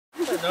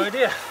No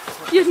idea.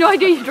 You have no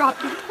idea you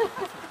dropped it.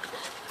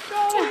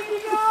 Go,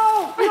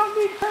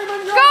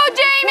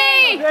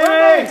 Jamie!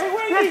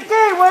 Just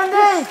skate,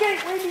 Wendy!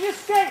 Just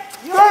skate!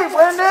 Skate,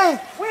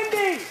 Wendy!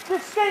 Wendy!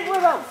 Just skate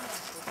with him!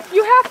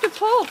 You have to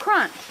pull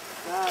Crunch.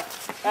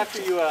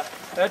 After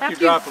you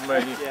drop them,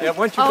 Maggie. Yeah,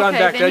 once you've gone Okay,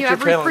 back, then that's you your have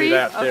penalty reprieve?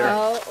 lap there.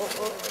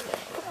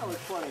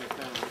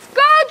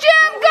 Go,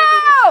 Jim,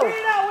 go!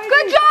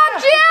 Good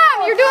job,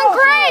 Jim! You're doing I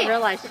great!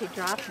 realized she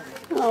dropped him.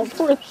 Oh,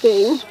 poor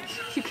thing.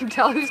 You can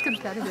tell who's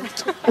competitive.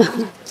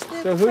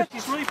 So who?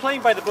 She's really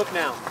playing by the book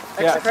now.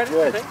 Yeah, Extra credit,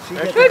 good. I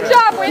think. Good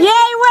job, Wendy!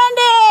 Yay,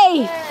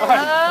 Wendy! All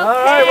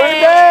right,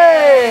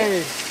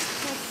 Wendy!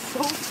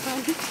 So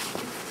funny.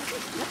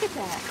 Look at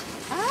that.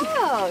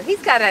 Oh,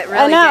 he's got it really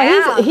I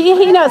know, down.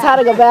 he knows how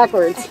to go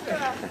backwards.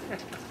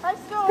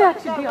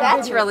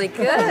 That's really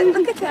good.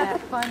 Look at that.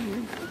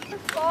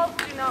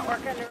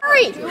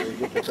 Hurry!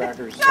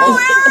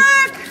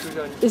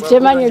 Is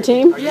Jim on your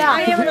team?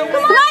 Yeah. Come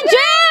on,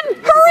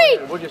 Jim! Hurry!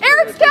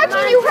 Eric's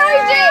catching you! Hurry,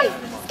 Jim!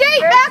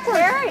 Skate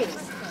backwards!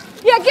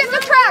 Yeah, get in the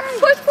track!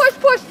 Push, push,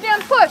 push,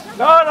 Jim, push!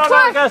 No,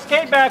 you gotta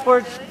skate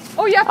backwards.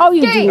 Oh, you have to Oh,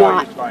 you skate. do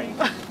not.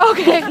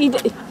 Okay. He's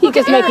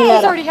just making He's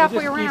that up. already halfway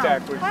Ski around.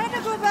 backwards.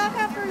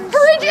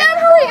 Hurry, Jim,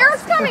 hurry!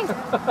 Eric's coming!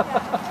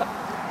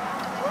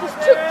 Just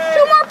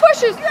two more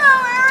pushes! Go,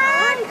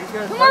 Eric!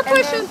 Two more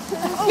pushes!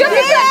 You have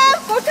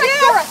to go touch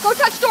Dora! Go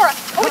touch Dora!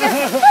 Over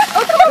there!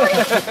 Oh, come over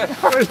here!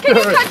 Can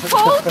you touch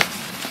Cole?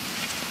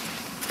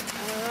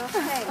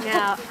 Okay,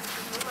 now.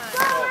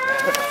 Come on,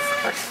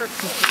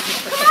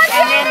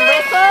 And then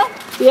whistle.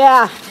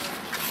 Yeah,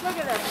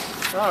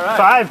 All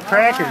right. 5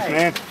 crackers,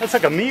 man. That's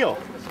like a meal.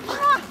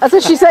 that's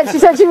what she said. She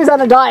said she was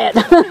on a diet.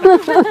 So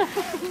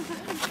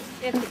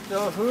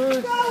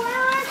who's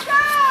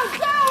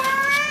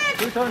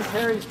on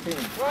Terry's team?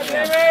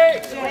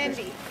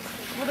 Wendy.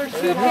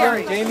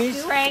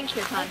 Jamie's? Frank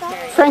is on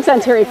Terry. Frank's on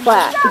Terry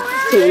Flat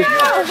team.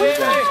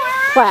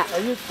 Flat. Are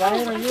you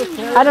Diane? Are you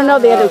Terry? I don't know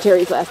the other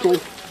Terry's last name.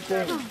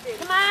 Come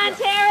on,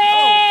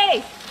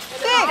 Terry.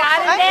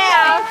 Got it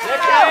now.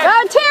 Go,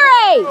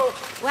 Terry!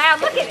 Wow,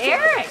 look at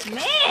Eric.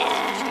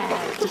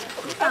 Man.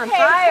 He's on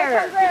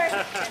fire.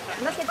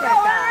 Look at that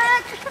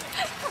guy.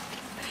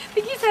 I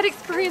think he's had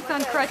experience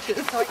on crutches.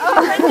 Okay,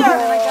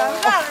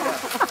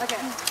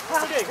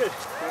 good.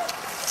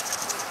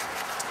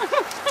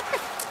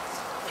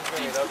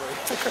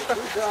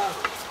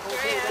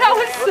 That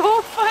was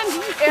so funny.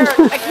 Eric,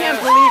 I can't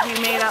believe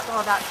you made up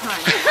all that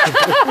time.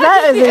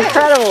 That is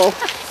incredible.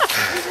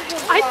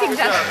 I think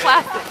that's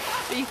classic.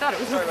 But you thought it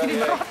was okay to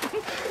drop.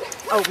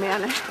 Oh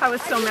man, I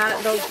was so mad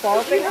at those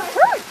balls. Did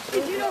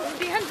you know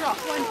Dan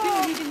dropped one too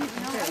and he didn't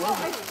even know?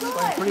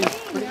 Pretty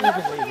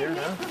evenly here,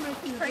 huh?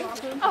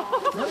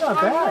 That's not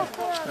bad.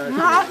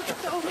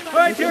 All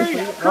right, Terry.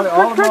 All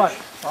at once.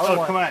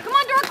 Oh, come on. Come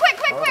on, Dora, quick,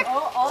 quick, quick!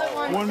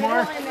 One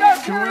more.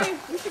 Two more.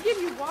 We should give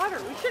you water.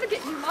 We should have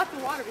given you lots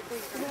of water before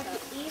you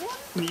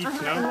Eat,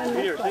 no?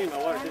 Peter, see my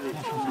water,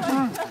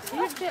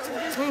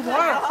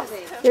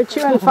 They're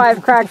chewing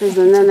 5 crackers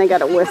and then they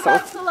got a whistle.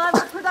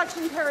 Saliva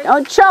production, Terry.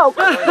 Don't choke.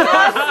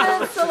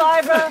 Massive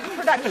saliva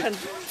production.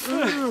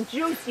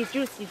 Juicy,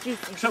 juicy,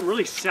 juicy. Something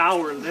really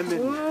sour, lemon.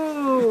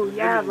 Ooh,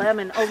 yeah,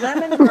 lemon. Oh,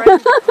 lemon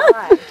orange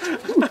pie.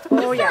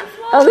 Oh, yeah.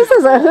 Oh, this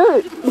is a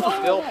hoot.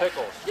 Still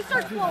pickles. Just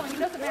start flowing. It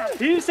doesn't matter.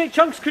 He didn't say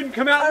chunks couldn't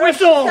come out.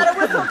 Whistle! Got a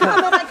whistle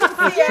coming, I can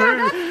see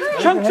it.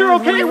 Chunks are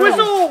okay.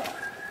 Whistle!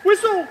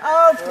 Whistle!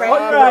 Oh, Frank.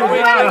 Go,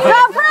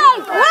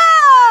 Frank! Whoa!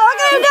 Look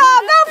at him go!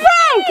 Go,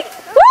 Frank!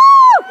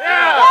 Woo!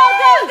 Go,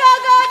 go, go,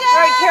 go, go.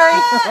 Right, Terry.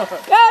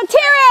 Go,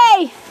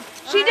 Terry!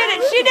 She did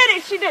it, she did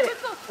it, she did it.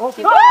 Go, go,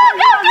 go, go, go,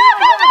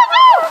 go!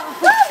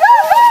 Go, go,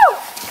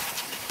 go!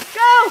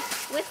 Go.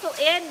 Whistle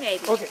in,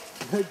 maybe. Okay.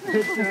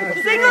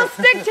 Single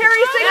stick,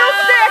 Terry, single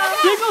stick.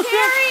 Single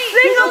stick!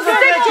 Single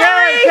stick,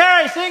 Terry.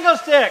 Terry, single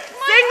stick.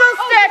 Single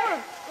stick.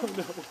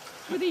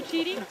 Were they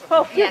cheating?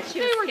 Yeah, she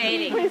was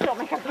skating. Please don't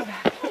make her go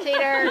back.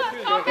 Cheater.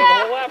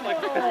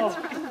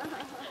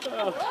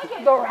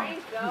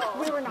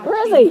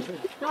 Where is he?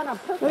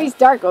 Oh, he's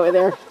dark over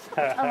there.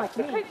 I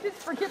just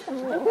forget the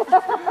rules.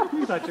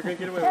 You thought you were going to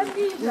get away with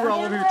it. We were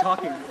all over here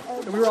talking.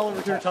 And we were all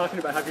over here talking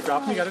about how you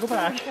dropped and you got to go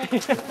back.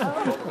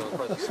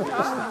 Oh, shoot.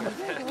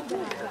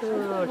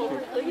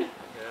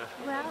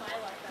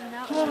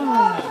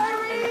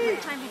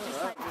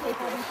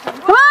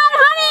 Come on,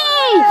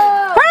 honey!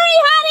 Hurry,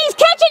 honey, he's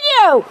catching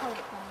you!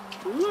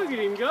 Look at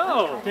him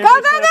go. Go,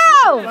 go,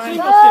 go!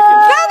 Single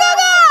sticking. Go, go,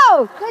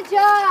 go! Good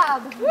job.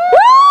 Woo!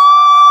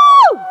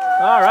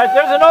 All right,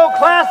 there's an old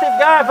classic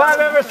guy if I've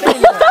ever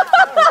seen one.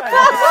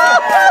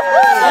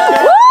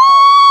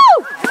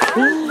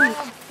 Woo!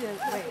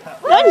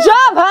 Good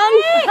job, hon.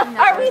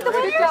 Are we the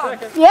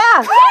winners?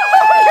 Yeah.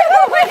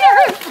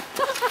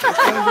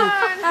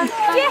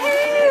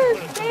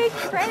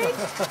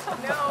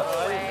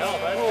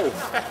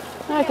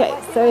 Okay,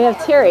 so we have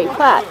Terry,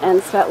 Platt,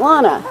 and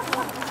Svetlana,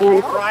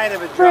 and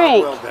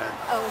Frank,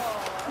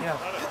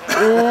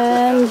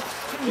 and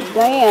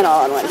Diane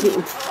all on one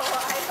team.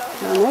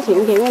 And their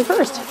team came in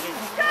first.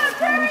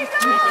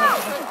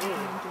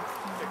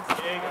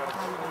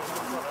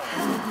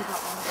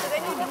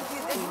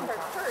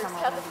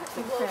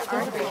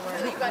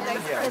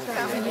 Go,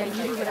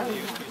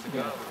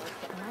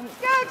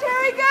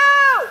 Terry, go!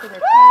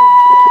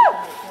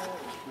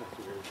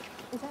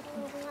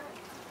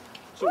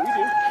 So we do.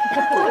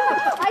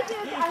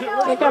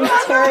 Here comes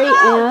Terry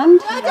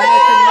and...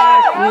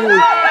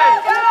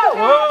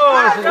 Whoa,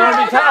 this is going to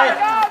be tight.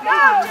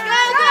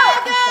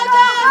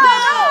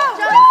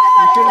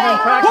 We should have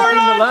been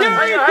practicing the lunge.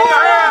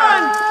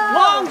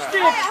 Long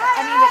stick.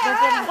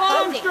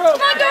 Long stroke.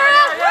 Come on,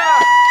 Dora!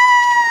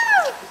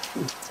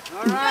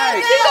 All right.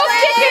 She's so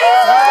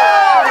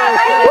sticky!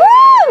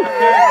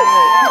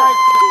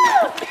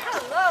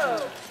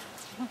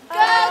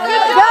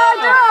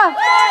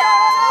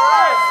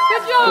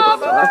 Good job!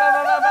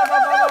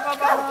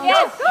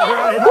 Yes!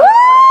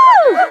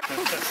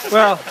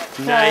 Well,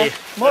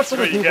 Nice. most of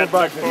the people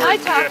bug me.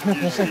 Night time.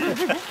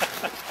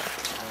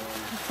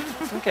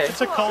 Okay,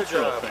 It's a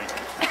cultural thing.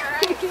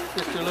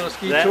 just do a little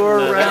ski That- tour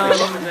that- around.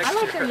 I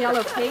like the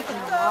yellow cake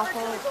and the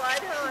waffles.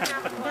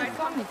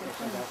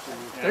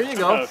 There you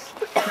go.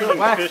 Feeling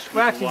Wax- fish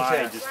waxing fly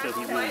test. just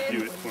doesn't really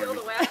do it for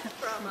me.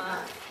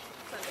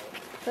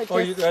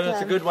 Oh,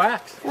 that's a good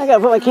wax. I gotta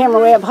put my camera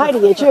way up high to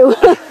get you.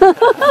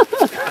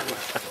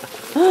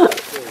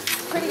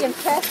 Pretty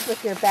impressed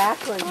with your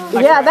backward.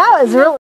 Yeah, that was really...